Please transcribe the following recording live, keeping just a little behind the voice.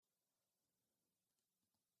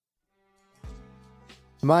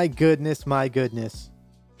My goodness, my goodness.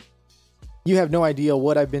 You have no idea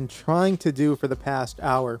what I've been trying to do for the past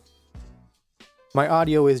hour. My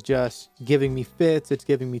audio is just giving me fits, it's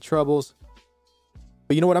giving me troubles.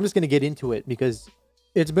 But you know what? I'm just going to get into it because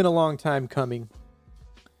it's been a long time coming.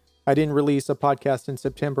 I didn't release a podcast in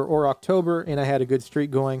September or October, and I had a good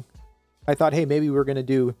streak going. I thought, hey, maybe we're going to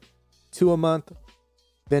do 2 a month.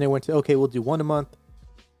 Then it went to, okay, we'll do 1 a month.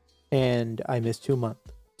 And I missed 2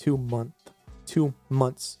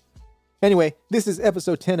 months. Anyway, this is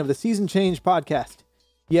episode 10 of the Season Change podcast.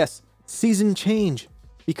 Yes, season change,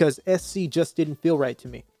 because SC just didn't feel right to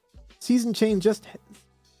me. Season change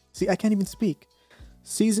I can't even speak.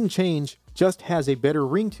 Season change just has a better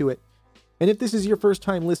ring to it. And if this is your first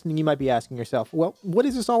time listening, you might be asking yourself, well, what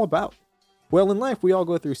is this all about? Well, in life, we all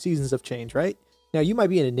go through seasons of change, right? Now, you might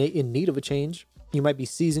be in need of a change. You might be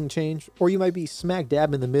season change, or you might be smack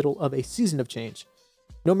dab in the middle of a season of change.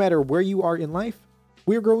 No matter where you are in life,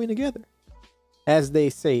 we're growing together. As they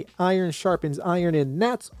say, iron sharpens iron, and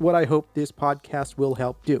that's what I hope this podcast will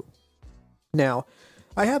help do. Now,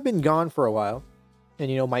 I have been gone for a while,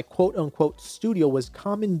 and my quote-unquote studio was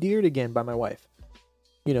commandeered again by my wife.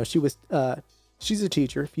 She's a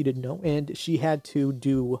teacher, if you didn't know, and she had to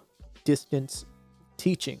do distance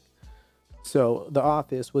teaching. So the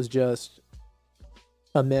office was just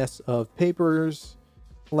a mess of papers,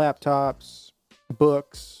 laptops,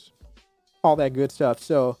 books, all that good stuff.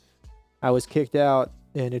 So I was kicked out,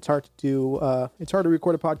 and it's hard to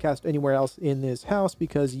record a podcast anywhere else in this house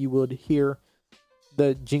because you would hear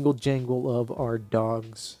the jingle jangle of our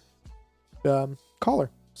dog's collar.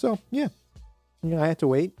 So yeah, I had to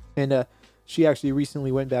wait, and she actually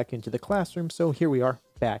recently went back into the classroom, so here we are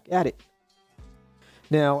back at it.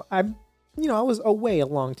 Now I was away a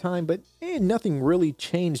long time, but nothing really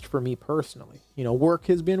changed for me personally. Work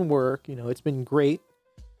has been work. It's been great.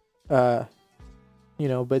 But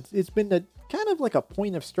it's been a kind of like a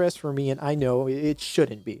point of stress for me, and I know it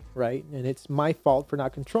shouldn't be, right? And it's my fault for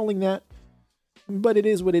not controlling that, but it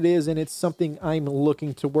is what it is, and it's something I'm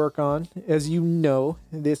looking to work on. As you know,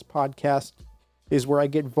 this podcast is where I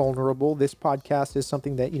get vulnerable. This podcast is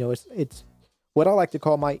something that, it's what I like to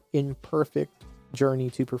call my imperfect journey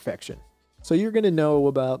to perfection. So you're going to know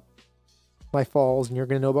about my falls, and you're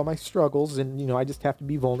going to know about my struggles, and, I just have to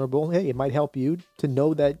be vulnerable. Hey, it might help you to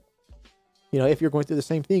know that, if you're going through the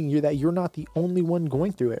same thing, you're not the only one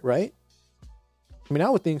going through it, right? I mean, I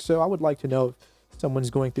would think so. I would like to know if someone's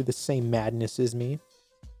going through the same madness as me.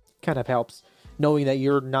 Kind of helps knowing that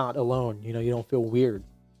you're not alone. You don't feel weird.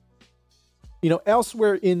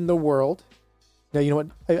 Elsewhere in the world. Now, you know what?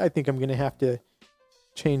 I think I'm going to have to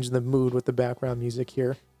change the mood with the background music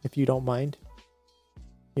here, if you don't mind.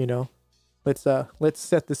 Let's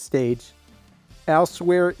set the stage.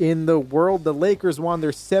 Elsewhere in the world, the Lakers won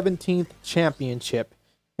their 17th championship,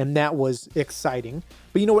 and that was exciting.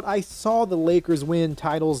 But you know what? I saw the Lakers win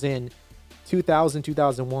titles in 2000,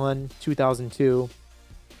 2001, 2002,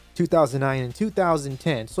 2009, and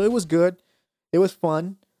 2010. So it was good. It was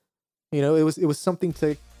fun. It was something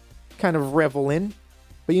to kind of revel in.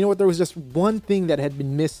 But you know what? There was just one thing that had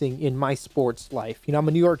been missing in my sports life. I'm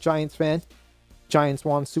a New York Giants fan. Giants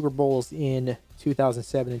won Super Bowls in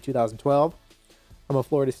 2007 and 2012. I'm a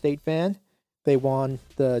Florida State fan. They won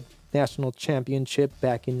the national championship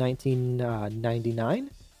back in 1999.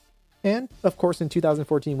 And, of course, in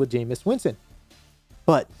 2014 with Jameis Winston.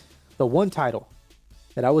 But the one title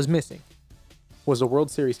that I was missing was a World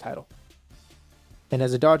Series title. And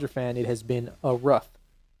as a Dodger fan, it has been a rough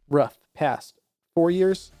past 4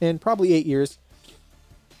 years and probably 8 years.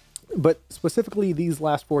 But specifically, these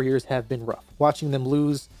last 4 years have been rough. Watching them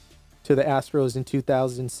lose to the Astros in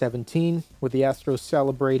 2017, with the Astros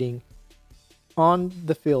celebrating on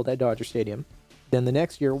the field at Dodger Stadium. Then the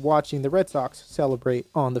next year, watching the Red Sox celebrate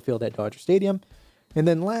on the field at Dodger Stadium. And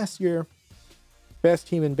then last year, best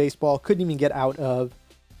team in baseball couldn't even get out of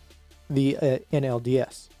the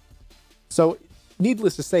NLDS. So,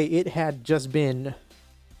 needless to say, it had just been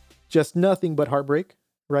nothing but heartbreak,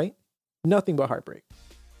 right? Nothing but heartbreak.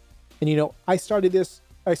 And I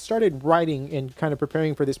started writing and kind of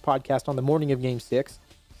preparing for this podcast on the morning of Game 6.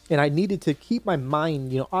 And I needed to keep my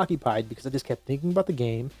mind, occupied because I just kept thinking about the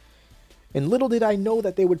game. And little did I know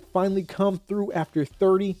that they would finally come through after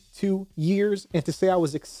 32 years. And to say I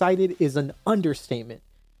was excited is an understatement.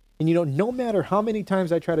 And no matter how many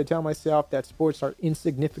times I try to tell myself that sports are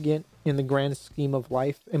insignificant in the grand scheme of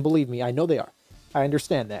life, and believe me, I know they are. I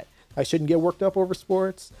understand that. I shouldn't get worked up over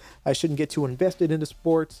sports. I shouldn't get too invested into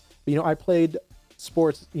sports. But, I played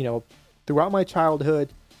sports, throughout my childhood.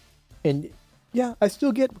 And yeah, I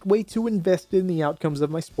still get way too invested in the outcomes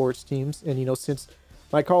of my sports teams. And, since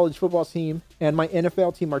my college football team and my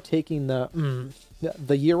NFL team are taking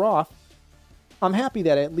the year off, I'm happy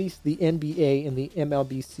that at least the NBA and the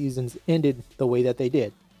MLB seasons ended the way that they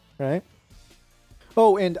did, right?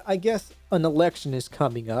 Oh, and I guess an election is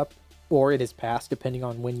coming up, or it has passed, depending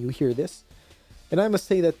on when you hear this. And I must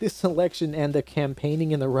say that this election and the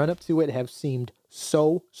campaigning in the run-up to it have seemed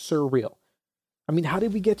so surreal. I mean, how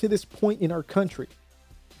did we get to this point in our country?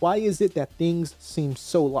 Why is it that things seem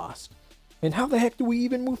so lost? And how the heck do we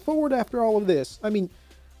even move forward after all of this? I mean,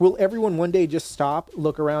 will everyone one day just stop,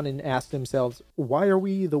 look around, and ask themselves, why are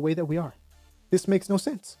we the way that we are? This makes no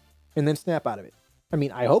sense. And then snap out of it. I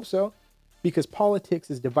mean, I hope so. Because politics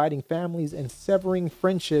is dividing families and severing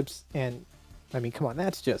friendships. And, I mean, come on,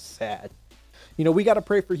 that's just sad. You know, we got to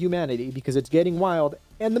pray for humanity because it's getting wild.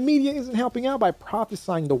 And the media isn't helping out by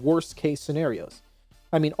prophesying the worst case scenarios.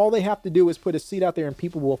 I mean, all they have to do is put a seed out there and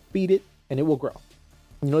people will feed it and it will grow.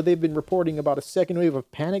 You know, they've been reporting about a second wave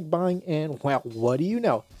of panic buying, and well, what do you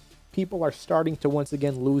know? People are starting to once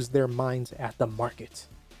again lose their minds at the market.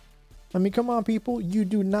 I mean, come on, people. You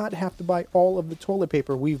do not have to buy all of the toilet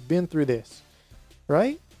paper. We've been through this,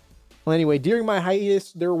 right? Well, anyway, during my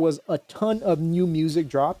hiatus, there was a ton of new music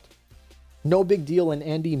dropped. No Big Deal and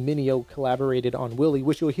Andy Mineo collaborated on Willie,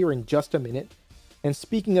 which you'll hear in just a minute. And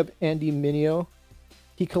speaking of Andy Mineo,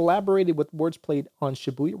 he collaborated with Words Played on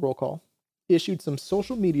Shibuya Roll Call, issued some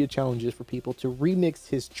social media challenges for people to remix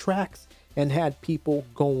his tracks, and had people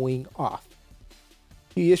going off.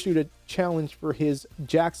 He issued a challenge for his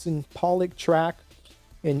Jackson Pollock track,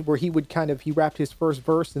 and where he rapped his first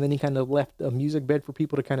verse, and then he kind of left a music bed for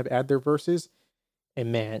people to kind of add their verses.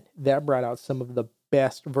 And man, that brought out some of the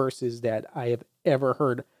best verses that I have ever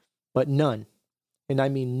heard, but none, and I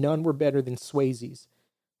mean none, were better than Swayze's.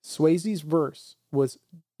 Swayze's verse was,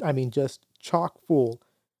 I mean, just chock full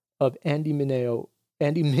of Andy Mineo.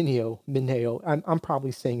 I'm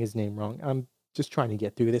probably saying his name wrong. I'm just trying to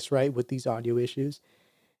get through this, right, with these audio issues.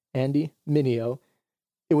 Andy Mineo.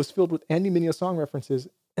 It was filled with Andy Mineo song references.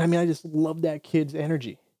 I mean, I just love that kid's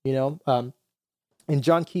energy, you know? And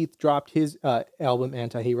John Keith dropped his album,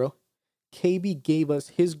 Antihero. KB gave us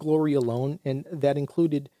His Glory Alone, and that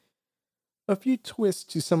included a few twists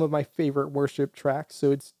to some of my favorite worship tracks,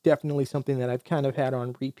 so it's definitely something that I've kind of had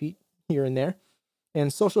on repeat here and there.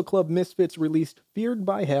 And Social Club Misfits released Feared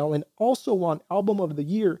by Hell, and also won Album of the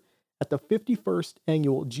Year at the 51st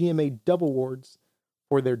Annual GMA Dub Awards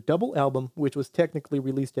for their double album, which was technically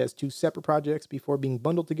released as two separate projects before being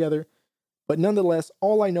bundled together. But nonetheless,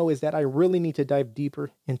 all I know is that I really need to dive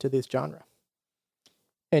deeper into this genre.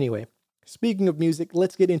 Anyway, speaking of music,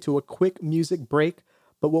 let's get into a quick music break.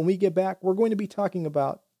 But when we get back, we're going to be talking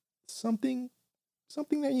about something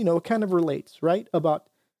that, you know, kind of relates, right? About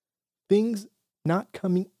things not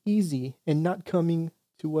coming easy and not coming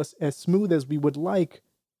to us as smooth as we would like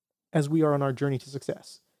as we are on our journey to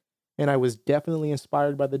success. And I was definitely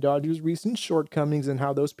inspired by the Dodgers' recent shortcomings and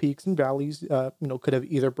how those peaks and valleys, could have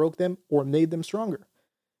either broke them or made them stronger.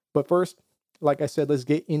 But first, like I said, let's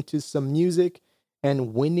get into some music,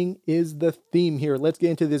 and winning is the theme here. Let's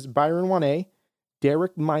get into this Byron Wane,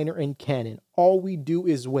 Derek Minor, and Cannon. All We Do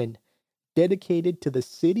Is Win, dedicated to the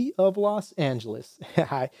city of Los Angeles.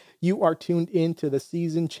 You are tuned into the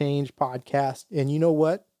Season Change podcast, and you know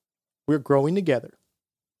what? We're growing together.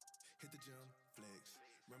 Hit the gym, flex,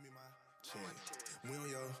 run me my check. We on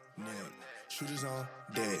your neck, shooters on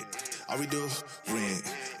deck. All we do, win.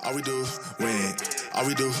 All we do, win. All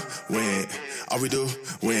we do, win. All we do,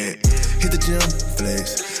 win. Hit the gym,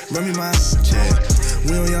 flex, run me my check.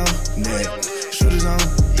 We on your neck, shooters on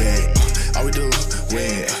deck. All we do,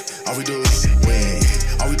 win. All we do, win.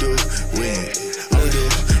 All we do, win. All we do,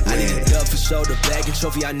 win. I need a dub for shoulder, bag and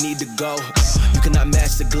trophy, I need to go. You cannot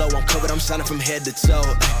match the glow, I'm covered, I'm shining from head to toe.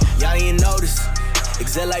 Y'all ain't notice,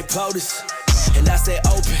 exhale like POTUS, and I stay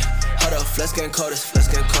open. Hold up, let's get coders, let's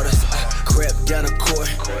get coders. Crept down the court,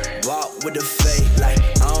 walk with the fade. Like,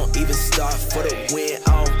 I don't even start for the win,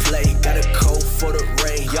 I don't play. Got a coat for the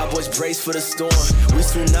rain, y'all boys brace for the storm. We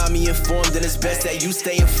tsunami informed, and it's best that you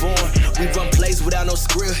stay informed. We run plays without no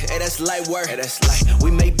script, hey, that's light work. Hey, that's light. We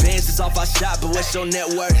make bands just off our shot, but what's your net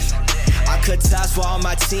worth? I cut ties for all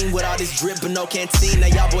my team with all this drip, but no canteen. Now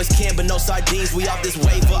y'all boys can, but no sardines. We off this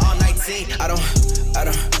wave for all 19. I don't,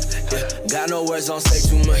 got no words, don't say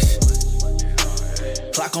too much.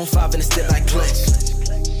 Clock on 5 and a step like clutch.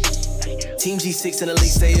 Team G6 in the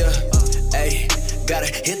league, stay up. Ayy, gotta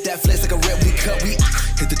hit that flex like a rep, we cut, we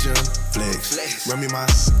hit the gym, flex, run me my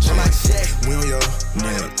check. We on your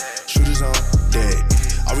neck, shooters on deck.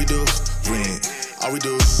 All we do, win. All we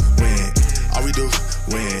do, win. All we do,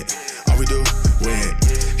 win. All we do, win.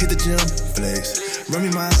 Hit the gym, flex, run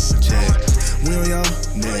me my check. We on your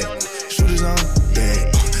neck. Shooters on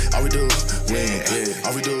deck. All we do win.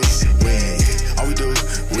 All we do win. All we do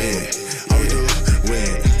win. All we do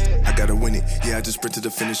win. I gotta win it. Yeah, I just sprint to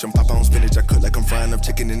the finish. I'm pop on spinach. I cook like I'm frying up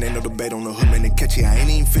chicken and ain't no debate on the hood, man. They catch it. I ain't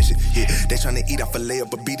even fishing. Yeah, they tryna eat. I fillet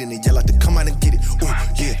up a beat and they yell out to come out and get it. Ooh,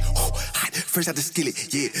 yeah. Oh, hot. Fresh out the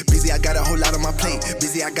skillet. Yeah, busy. I got a whole lot on my plate.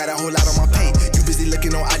 Busy. I got a whole lot on my plate. You busy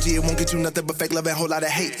looking on IG. It won't get you nothing but fake love and a whole lot of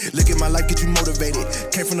hate. Look at my life, get you motivated.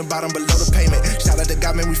 Came from the bottom below the payment. Shout out to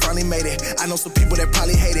God, man. We finally made it. I know some people that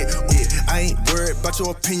probably hate it. Yeah, I ain't worried about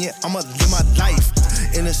your opinion. I'ma live my life.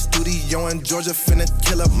 In the studio in Georgia, finna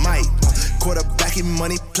kill a mic. Quarterbacking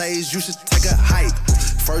money plays, you should take a hike.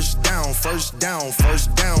 First down, first down,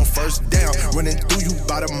 first down, first down. Running through you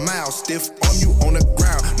about a mile, stiff on you on the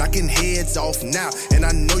ground. Knocking heads off now, and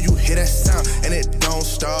I know you hear that sound. And it don't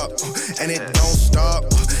stop, and it don't stop.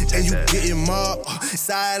 And you getting mobbed,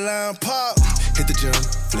 sideline pop. Hit the gym,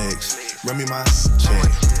 flex, run me my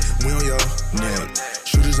check. We on your neck,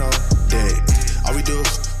 shooters on deck. All we do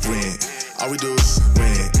win, all we do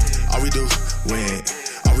win, all we do win,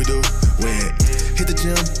 all we do win. Hit the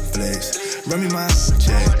gym, flex, run me my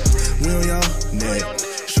check. We on your neck,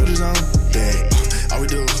 shooters on deck. All we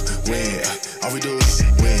do win, all we do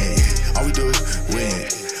win, all we do win,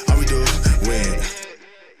 all we do win.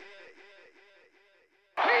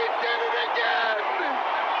 He did it again!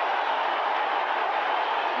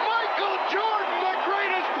 Michael Jordan, the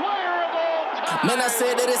greatest player of all time! Man, I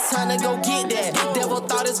said that it's time to go get that. Devil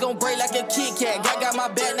thought it's gon' break like a Kit Kat. I got my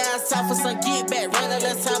back, now it's time for some get back. Ran out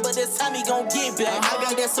last time, but this time he gon' get back. I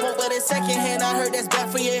got that smoke, but it's secondhand. I heard that's bad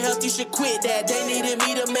for your health, you should quit that. They needed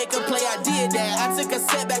me to make a play, I did that. I took a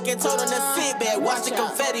setback and told them to sit back. Watch the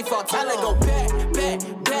confetti fall, time to go back, back,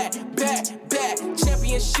 back, back, back.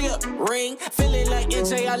 Championship ring. Feeling like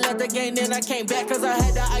NJ, I left the game, then I came back cause I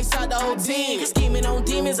had to ice out the whole team. Scheming on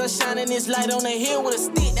demons, I'm shining this light on the hill with a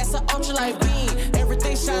stick. That's an ultralight beam.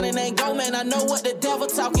 Everything shining ain't gold, man. I know what the devil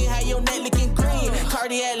talking, how your neck looking green.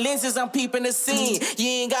 Cardiac lenses, I'm peeping the scene. You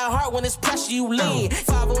ain't got heart when it's pressure, you lean.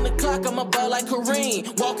 5 on the clock, I'm a ball like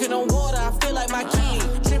Kareem. Walking on water, I feel like my king.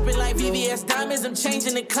 Tripping like VVS diamonds, I'm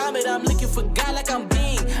changing the climate. I'm looking for God like I'm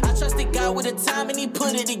Bean. I trusted God with the time and he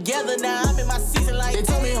put it together. Now I'm in my season like they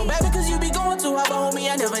told me, oh baby, cause you be going too hard, but homie,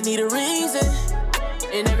 I never need a reason.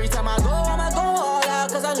 And every time I go, I'ma go all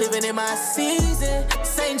out, cause I'm living in my season.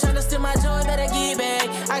 Satan tryna steal my joy, better get back.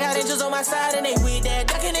 I got angels on my side and they with that.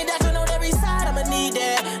 Ducking and dashing on every side, I'ma need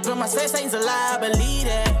that. But my Satan's alive, believe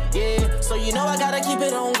that, yeah. So you know I gotta keep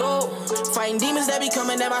it on go. Fighting demons that be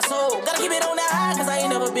coming at my soul. Gotta keep it on that high, cause I ain't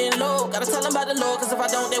never been low. Gotta tell them about the Lord, cause if I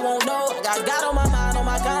don't, they won't know. I got God on my mind, on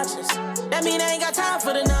my conscience. That mean I ain't got time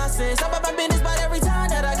for the nonsense. I'm about my business about every time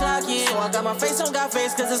that I clock in. So I got my face on God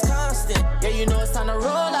face, cause it's constant. Yeah, you know it's time to roll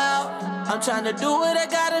out. I'm trying to do what I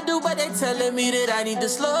gotta do, but they telling me that I need to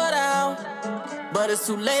slow down. But it's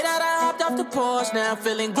too late, I hopped off the porch, now I'm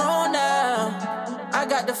feeling grown now. I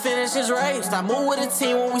got to finish this race. I move with a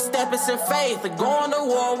team when we step in faith. And go on the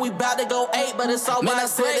war, we bout to go 8, but it's all man, I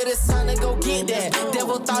said that it's time to go get that.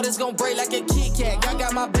 Devil thought it's gon' break like a Kit Kat. I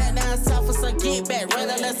got my back, now it's time for some get back. Ran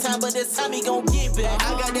out last time, but this time he gon' get back.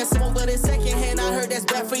 I got that smoke, but it's secondhand. I heard that's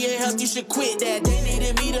bad for your health, you should quit that. They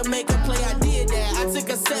needed me to make a play, I did that. I took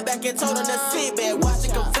a setback and told them to sit back. Watch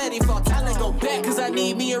the confetti fall, time to go back. Cause I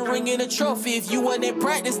need me a ring and a trophy. If you wasn't in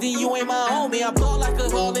practice, then you ain't my homie. I ball like a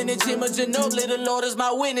ball in the gym of Ginobili. The Lord is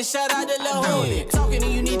my witness, shout out to Lil Holy. Talking to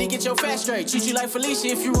you need to get your facts straight. Treat you like Felicia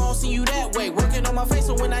if you wrong, see you that way. Working on my face,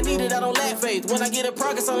 so when I need it, I don't lack faith. When I get a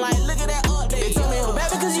progress, I'm like, look at that update. They told me, oh,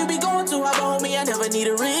 bad because you be going too hard, but homie, I never need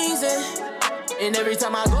a reason. And every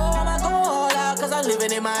time I go, I'ma go all out, cause I'm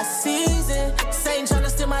living in my season. Satan tryna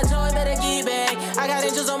steal my joy, better get back. I got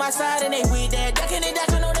angels on my side and they with that. Ducking and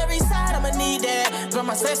dashing on every side, I'ma need that. But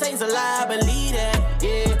my Satan's alive, believe that,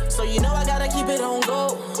 yeah. So you know I gotta keep it on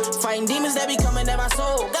go. Fighting demons that be coming at my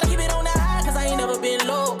soul. Gotta keep it on that high, cause I ain't never been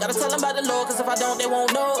low. Gotta tell them about the Lord, cause if I don't, they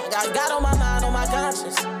won't know. I got God on my mind, on my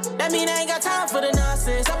conscience. That mean I ain't got time for the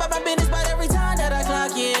nonsense. I'm about my business about every time that I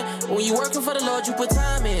clock in. When you working for the Lord, you put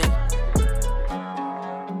time in.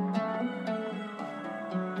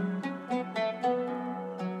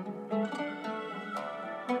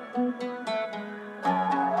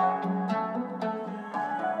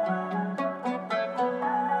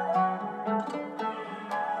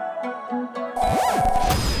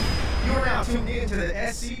 Tuned in to the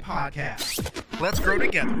SC Podcast. Let's grow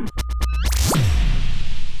together.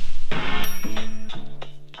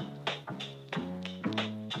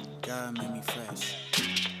 God made me fresh.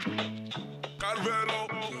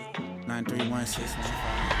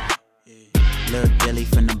 931615. Lil Dilly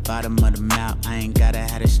from the bottom of the mouth. I ain't gotta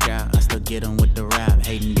have a strap. I still get 'em with the rap.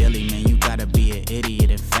 Hating Dilly, man, you gotta be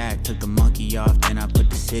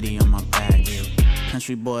city on my back.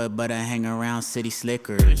 Country boy, but I hang around city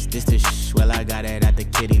slickers. This the well, I got it at the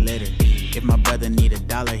kitty litter. If my brother need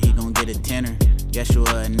 $1, he gon' get a tenner.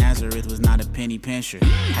 Yeshua of Nazareth was not a penny pincher.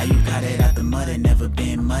 How you got it out the mud and never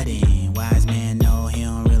been mudding? Wise man know he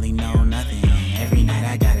don't really know nothing. Every night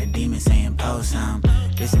I got a demon saying post some.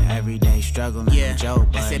 It's an everyday struggle, yeah. Joke,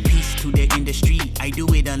 I said peace to the industry. I do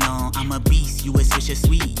it alone. I'm a beast. You a swisher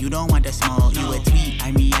sweet. You don't want the smoke. You a tweet.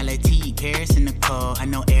 I'm reality. Paris in the cold. I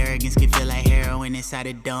know arrogance can feel like heroin inside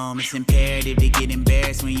a dome. It's imperative to get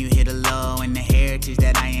embarrassed when you hit a low. And the heritage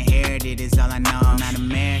that I inherited is all I know. I'm not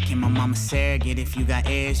American. My mama surrogate. If you got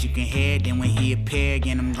heirs, you can hear it. Then when he appear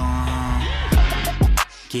again, I'm going home.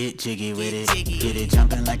 Get jiggy with it. Get it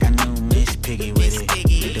jumping like I knew Miss Piggy with it.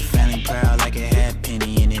 Get the family proud like it had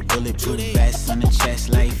penny in it. Bulletproof vest on the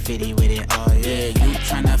chest like 50 with it. Oh yeah, you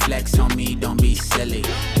tryna flex on me, don't be silly.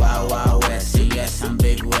 Wild Wild West, so yes, I'm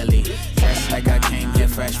Big Willie. Dressed like I came here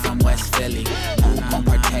fresh from West Philly. Who gon'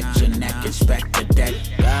 protect your neck, inspect the deck?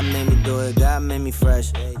 God made me do it, God made me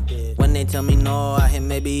fresh. When they tell me no, I hear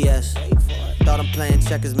maybe yes. Thought I'm playing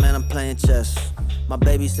checkers, man, I'm playing chess. My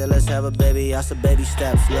baby said let's have a baby, I said baby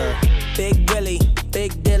steps, look. Big Willie,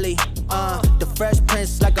 Big Dilly, the Fresh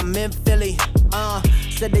Prince like I'm in Philly,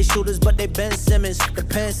 said they shooters but they Ben Simmons, the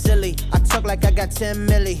pen silly. I talk like I got 10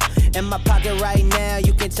 milli in my pocket right now,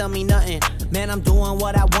 you can't tell me nothing. Man, I'm doing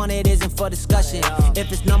what I want, it isn't for discussion.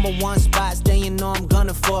 If it's #1 spots, then you know I'm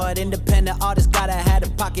gunning for it. Independent artist gotta have a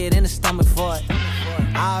pocket and a stomach for it.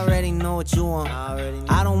 I already know what you want.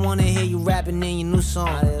 I don't wanna hear you rapping in your new song.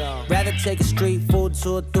 Rather take a street food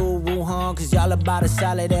tour through Wuhan, cause y'all about a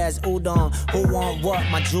solid ass udon. Who want what?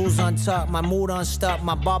 My jewels untucked, my mood unstuck.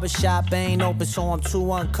 My barbershop ain't open, so I'm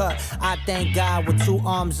too uncut. I thank God with 2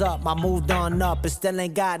 arms up. My move done up, but still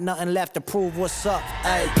ain't got nothing left to prove what's up.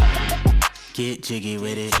 Ay. Get jiggy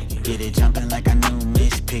with it. Get it jumping like I knew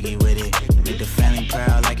Miss Piggy with it. Make the family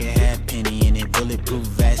proud like it had penny in it. Bulletproof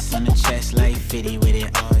vest on the chest like 50 with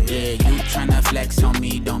it. Oh yeah, you tryna flex on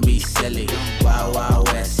me, don't be silly. Wild Wild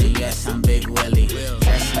West, so yes, I'm Big Willie.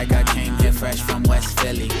 Dressed like I came here fresh from West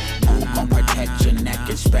Philly. Who gon' protect your neck,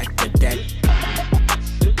 inspect the deck?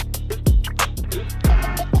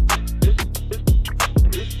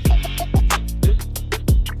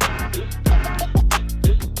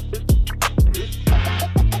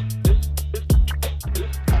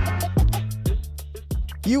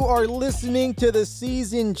 You are listening to the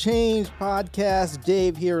Season Change podcast.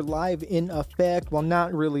 Dave here, live in effect. Well,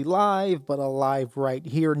 not really live, but alive right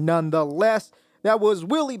here nonetheless. That was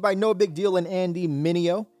Willie by No Big Deal and Andy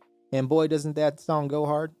Mineo. And boy, doesn't that song go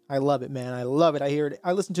hard. I love it, man. I love it. I hear it.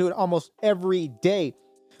 I listen to it almost every day.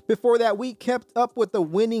 Before that, we kept up with the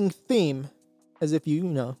winning theme. As if you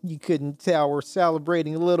couldn't tell, we're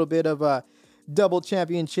celebrating a little bit of a double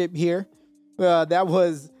championship here. That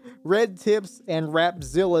was Red Tips and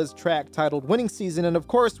Rapzilla's track titled Winning Season. And of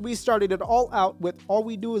course, we started it all out with All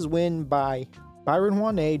We Do Is Win by Byron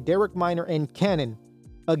Juane, Derek Minor, and Cannon.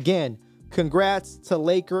 Again, congrats to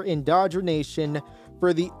Laker and Dodger Nation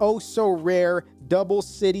for the oh-so-rare double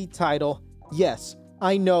city title. Yes,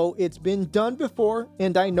 I know it's been done before,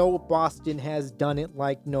 and I know Boston has done it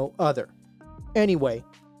like no other. Anyway,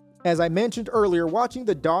 as I mentioned earlier, watching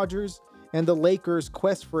the Dodgers and the Lakers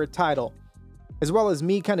quest for a title, as well as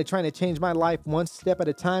me kind of trying to change my life one step at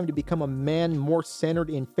a time to become a man more centered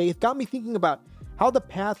in faith, got me thinking about how the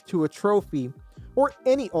path to a trophy or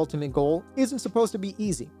any ultimate goal isn't supposed to be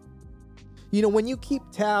easy. You know, when you keep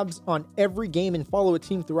tabs on every game and follow a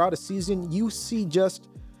team throughout a season, you see just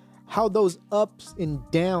how those ups and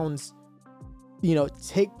downs,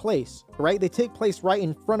 take place, right? They take place right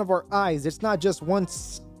in front of our eyes. It's not just one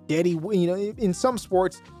steady, in some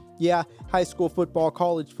sports, yeah, high school football,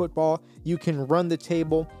 college football, you can run the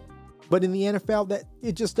table. But in the NFL, that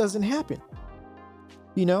it just doesn't happen.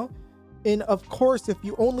 And of course, if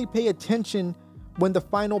you only pay attention when the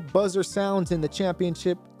final buzzer sounds in the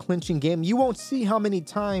championship clinching game, you won't see how many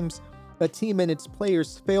times a team and its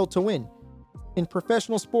players fail to win. In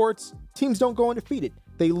professional sports, teams don't go undefeated.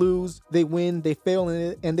 They lose, they win, they fail,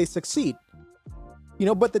 and they succeed.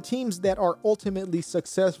 But the teams that are ultimately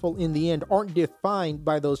successful in the end aren't defined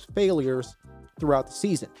by those failures throughout the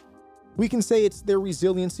season. We can say it's their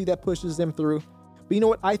resiliency that pushes them through. But you know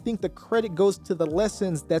what? I think the credit goes to the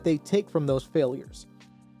lessons that they take from those failures.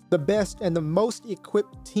 The best and the most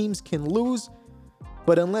equipped teams can lose,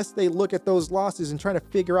 but unless they look at those losses and try to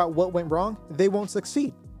figure out what went wrong, they won't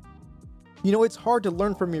succeed. It's hard to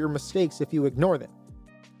learn from your mistakes if you ignore them.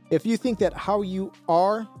 If you think that how you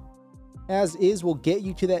are as is will get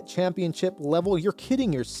you to that championship level, you're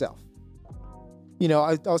kidding yourself.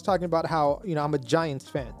 I was talking about how, I'm a Giants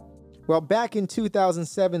fan. Well, back in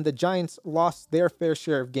 2007, the Giants lost their fair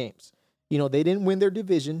share of games. They didn't win their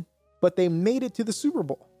division, but they made it to the Super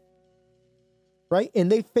Bowl. Right?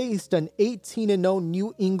 And they faced an 18-0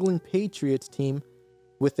 New England Patriots team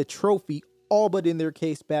with the trophy all but in their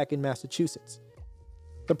case back in Massachusetts.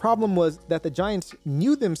 The problem was that the Giants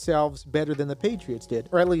knew themselves better than the Patriots did,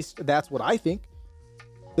 or at least that's what I think.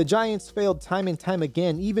 The Giants failed time and time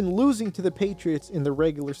again, even losing to the Patriots in the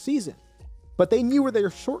regular season. But they knew where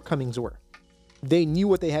their shortcomings were. They knew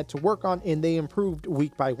what they had to work on, and they improved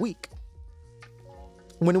week by week.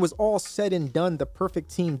 When it was all said and done, the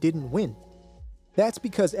perfect team didn't win. That's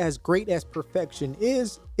because as great as perfection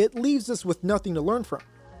is, it leaves us with nothing to learn from.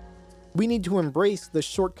 We need to embrace the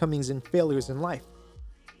shortcomings and failures in life.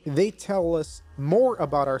 They tell us more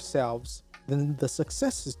about ourselves than the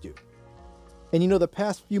successes do. And the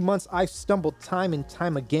past few months, I've stumbled time and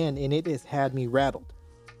time again, and it has had me rattled.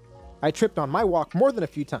 I tripped on my walk more than a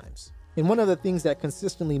few times. And one of the things that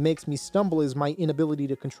consistently makes me stumble is my inability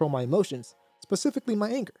to control my emotions, specifically my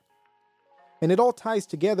anger. And it all ties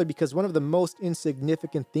together because one of the most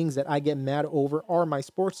insignificant things that I get mad over are my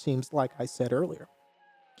sports teams, like I said earlier.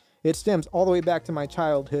 It stems all the way back to my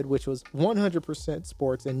childhood, which was 100%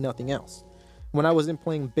 sports and nothing else. When I wasn't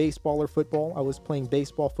playing baseball or football, I was playing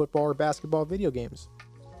baseball, football, or basketball video games.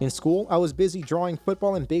 In school, I was busy drawing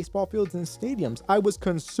football and baseball fields and stadiums. I was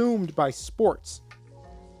consumed by sports.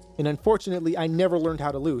 And unfortunately, I never learned how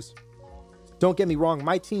to lose. Don't get me wrong,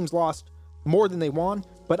 my teams lost more than they won,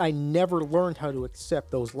 but I never learned how to accept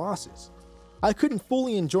those losses. I couldn't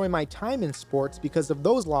fully enjoy my time in sports because of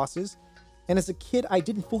those losses, and as a kid, I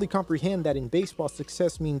didn't fully comprehend that in baseball,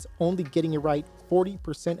 success means only getting it right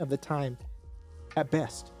 40% of the time at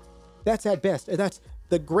best. That's at best. And that's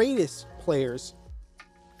the greatest players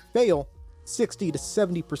fail 60 to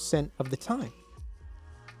 70% of the time.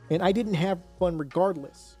 And I didn't have fun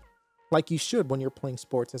regardless, like you should when you're playing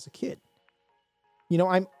sports as a kid.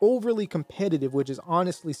 I'm overly competitive, which is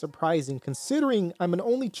honestly surprising considering I'm an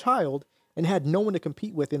only child and had no one to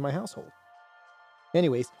compete with in my household.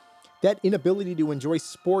 Anyways, that inability to enjoy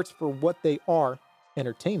sports for what they are,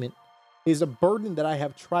 entertainment, is a burden that I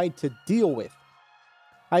have tried to deal with.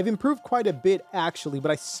 I've improved quite a bit actually, but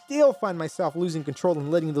I still find myself losing control and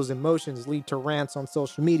letting those emotions lead to rants on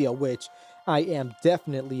social media, which I am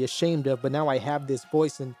definitely ashamed of, but now I have this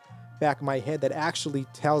voice in the back of my head that actually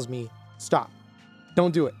tells me, stop.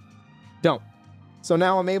 Don't do it. Don't. So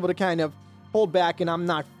now I'm able to kind of hold back and I'm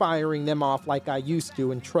not firing them off like I used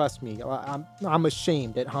to. And trust me, I'm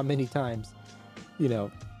ashamed at how many times,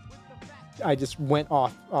 I just went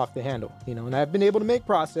off the handle, and I've been able to make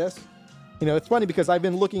process. It's funny because I've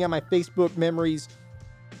been looking at my Facebook memories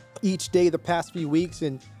each day the past few weeks.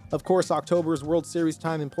 And of course, October is World Series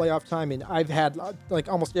time and playoff time. And I've had like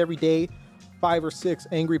almost every day, 5 or 6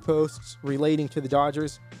 angry posts relating to the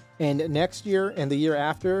Dodgers. And next year and the year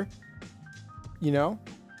after,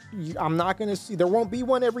 I'm not going to see, there won't be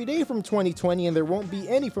one every day from 2020 and there won't be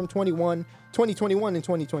any from 2021 and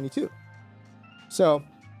 2022. So,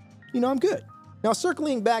 I'm good. Now,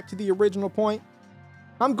 circling back to the original point,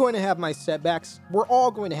 I'm going to have my setbacks. We're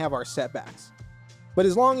all going to have our setbacks. But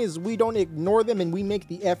as long as we don't ignore them and we make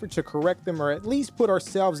the effort to correct them or at least put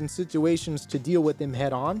ourselves in situations to deal with them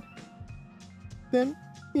head on, then,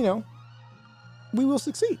 we will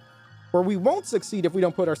succeed. Or we won't succeed if we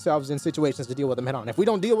don't put ourselves in situations to deal with them head on. If we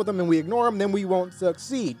don't deal with them and we ignore them, then we won't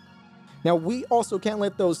succeed. Now, we also can't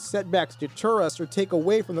let those setbacks deter us or take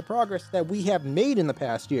away from the progress that we have made in the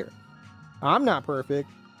past year. I'm not perfect.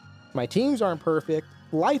 My teams aren't perfect.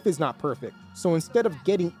 Life is not perfect. So instead of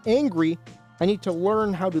getting angry, I need to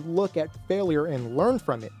learn how to look at failure and learn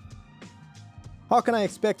from it. How can I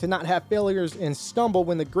expect to not have failures and stumble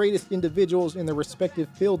when the greatest individuals in their respective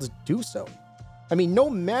fields do so? I mean, no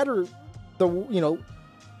matter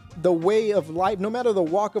the way of life, no matter the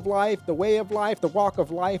walk of life, the way of life, the walk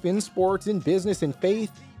of life in sports, in business, in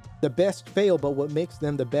faith, the best fail, but what makes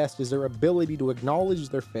them the best is their ability to acknowledge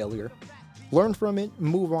their failure, learn from it,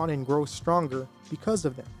 move on, and grow stronger because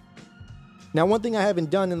of them. Now, one thing I haven't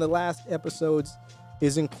done in the last episodes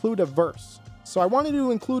is include a verse. So I wanted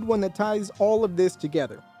to include one that ties all of this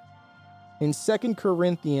together. In 2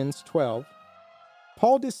 Corinthians 12,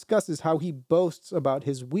 Paul discusses how he boasts about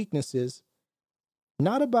his weaknesses,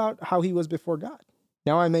 not about how he was before God.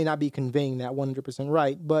 Now, I may not be conveying that 100%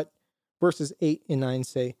 right, but verses 8 and 9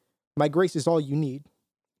 say, "My grace is all you need.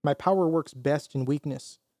 My power works best in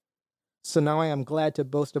weakness. So now I am glad to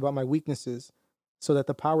boast about my weaknesses, so that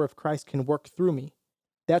the power of Christ can work through me.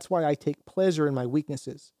 That's why I take pleasure in my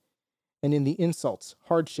weaknesses and in the insults,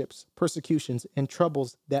 hardships, persecutions, and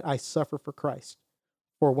troubles that I suffer for Christ.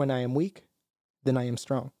 For when I am weak, then I am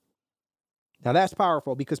strong." Now that's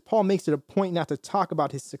powerful because Paul makes it a point not to talk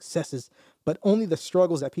about his successes, but only the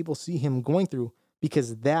struggles that people see him going through,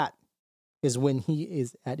 because that is when he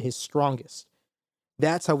is at his strongest.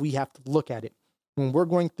 That's how we have to look at it. When we're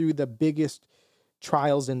going through the biggest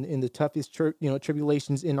trials and in the toughest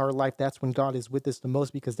tribulations in our life, that's when God is with us the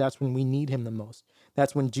most, because that's when we need him the most.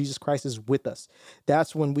 That's when Jesus Christ is with us.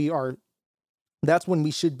 That's when we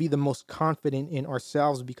should be the most confident in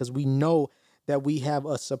ourselves, because we know that we have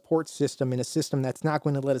a support system, and a system that's not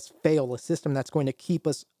going to let us fail, a system that's going to keep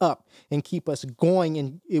us up and keep us going,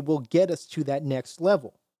 and it will get us to that next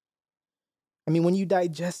level. I mean, when you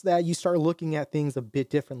digest that, you start looking at things a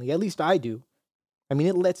bit differently. At least I do. I mean,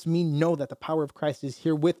 it lets me know that the power of Christ is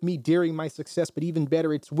here with me during my success, but even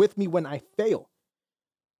better, it's with me when I fail.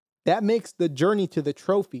 That makes the journey to the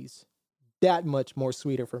trophies that much more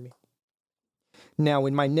sweeter for me. Now,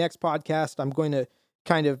 in my next podcast, I'm going to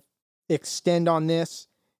kind of extend on this,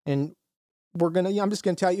 and I'm just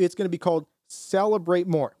going to tell you, it's going to be called Celebrate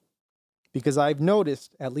More, because I've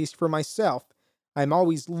noticed, at least for myself, I'm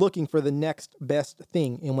always looking for the next best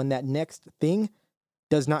thing. And when that next thing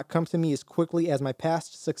does not come to me as quickly as my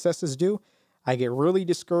past successes do, I get really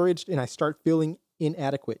discouraged and I start feeling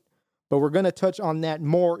inadequate. But we're going to touch on that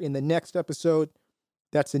more in the next episode.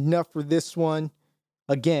 That's enough for this one.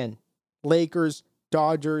 Again, Lakers,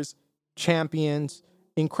 Dodgers, champions,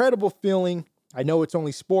 incredible feeling. I know it's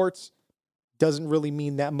only sports. Doesn't really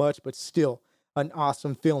mean that much, but still an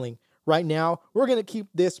awesome feeling. Right now, we're going to keep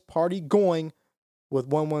this party going with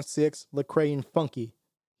 116 Lecrae and Funky.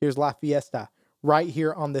 Here's La Fiesta, right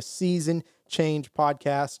here on the Season Change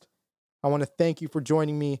podcast. I want to thank you for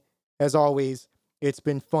joining me. As always, it's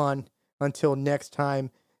been fun. Until next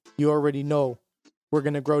time, you already know we're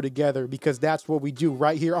going to grow together, because that's what we do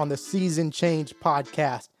right here on the Season Change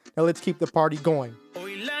podcast. Now let's keep the party going.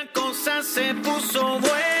 Hoy la cosa se puso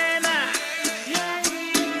buena.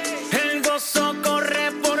 El gozo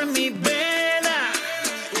corre por mi vena.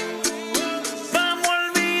 Vamos a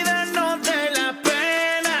olvidarnos de la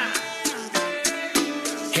pena.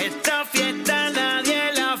 Esta fiesta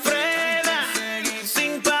nadie la frena.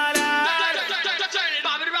 Sin parar.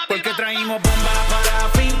 Porque traímos bomba para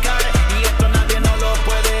fincar. Y esto nadie nos lo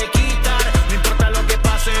puede quitar. No importa lo que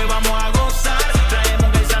pase, vamos a gozar.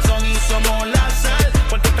 Traemos el sazón y somos la sal.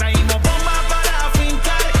 Porque traímos bomba para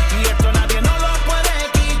fincar. Y esto nadie nos lo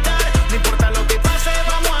puede quitar. No importa lo que pase,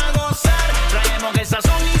 vamos a gozar. Traemos el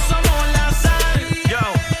sazón y somos la sal. Yo,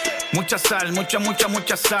 mucha sal,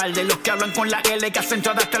 mucha sal. De los que hablan con la L que hacen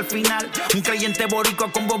todo hasta el final. Un creyente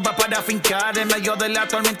boricua con bomba para fincar. En medio de la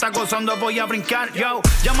tormenta gozando voy a brincar. Yo,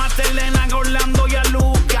 llámate a Elena, a Orlando y a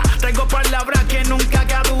Luca. Traigo palabras que nunca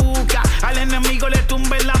caduca. Al enemigo le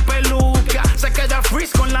tumbe la peluca. Se queda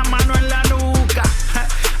freeze con la mano en la nuca.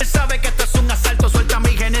 Él sabe que esto es un asalto. Suelta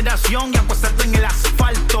mi generación y apuesto en el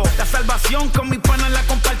asfalto. La salvación con mi pana la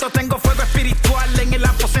comparto. Tengo fuego espiritual en el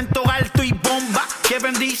aposento alto y bomba que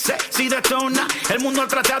bendice si detona. El mundo ha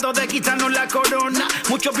tratado de quitarnos la corona.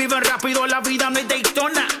 Muchos viven rápido, la vida no es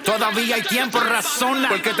Daytona. Todavía hay tiempo, razona.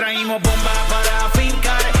 Porque traímos bomba para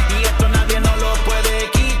fincar. Y esto nadie nos lo puede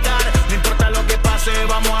quitar. No importa lo que pase,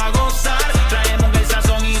 vamos a gozar. Traemos el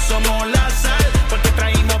sazón y somos la sal. Porque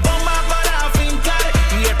traímos bomba para fincar.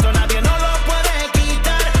 Y esto nadie nos lo puede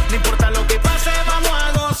quitar. No importa lo que pase, vamos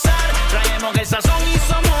a gozar. Traemos el sazón y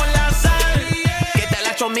somos la sal. Que te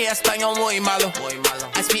la echo mi español muy malo.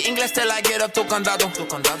 I speak English till I get up tu condado.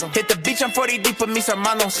 Hit the beach, I'm 40 deep with mis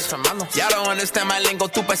hermanos. Y'all don't understand my lingo,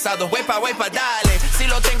 tu pesado. Wepa, dale. Si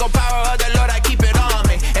lo tengo power of the Lord, I keep it on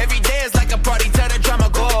me. Every day is like a party, tell the drama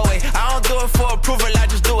go away. I don't do it for approval, I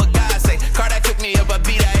just do what God say. Car that took me up a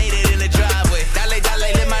beat, I ate it in the driveway. Dale,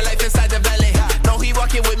 live my life inside the valley. No, he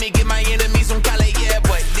walking with me, give my enemies un cale, yeah,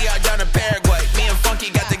 boy. DR down to Paraguay. Me and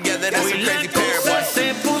Funky got together, that's a crazy pair, boy.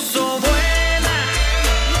 Se puso buena.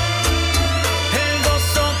 El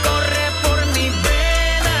gozo corre por mi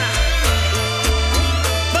vena.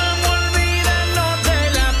 Vamos a olvidarnos de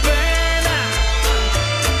la pena.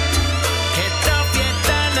 Esta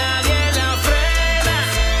fiesta nadie la frena.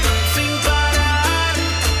 Sin parar.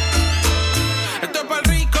 Esto es pa'l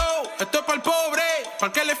rico, esto es pa'l pobre.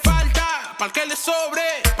 Pa'l que le falta, pa'l que le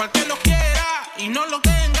sobre. Pa'l que lo quiera y no lo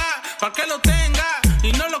tenga. Pa'l que lo tenga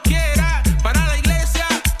y no lo quiera. Para la iglesia,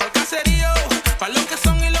 pa'l caserío. Pa'l los que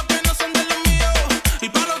son y los que no son de los míos. Y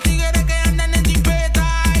pa' los tigres que andan en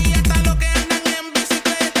jipeta. Y hasta los que andan en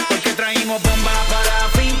bicicleta. Porque traímos bomba para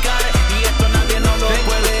fincar. Y esto nadie nos lo Thanks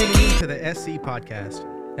for puede tuning quitar. in to the SC Podcast.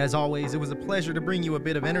 As always, it was a pleasure to bring you a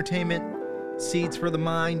bit of entertainment, seeds for the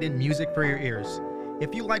mind, and music for your ears.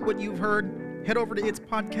 If you like what you've heard, head over to It's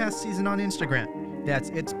Podcast Season on Instagram. That's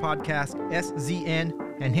It's Podcast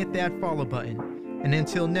SZN and hit that follow button. And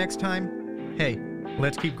until next time, hey,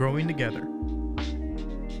 let's keep growing together.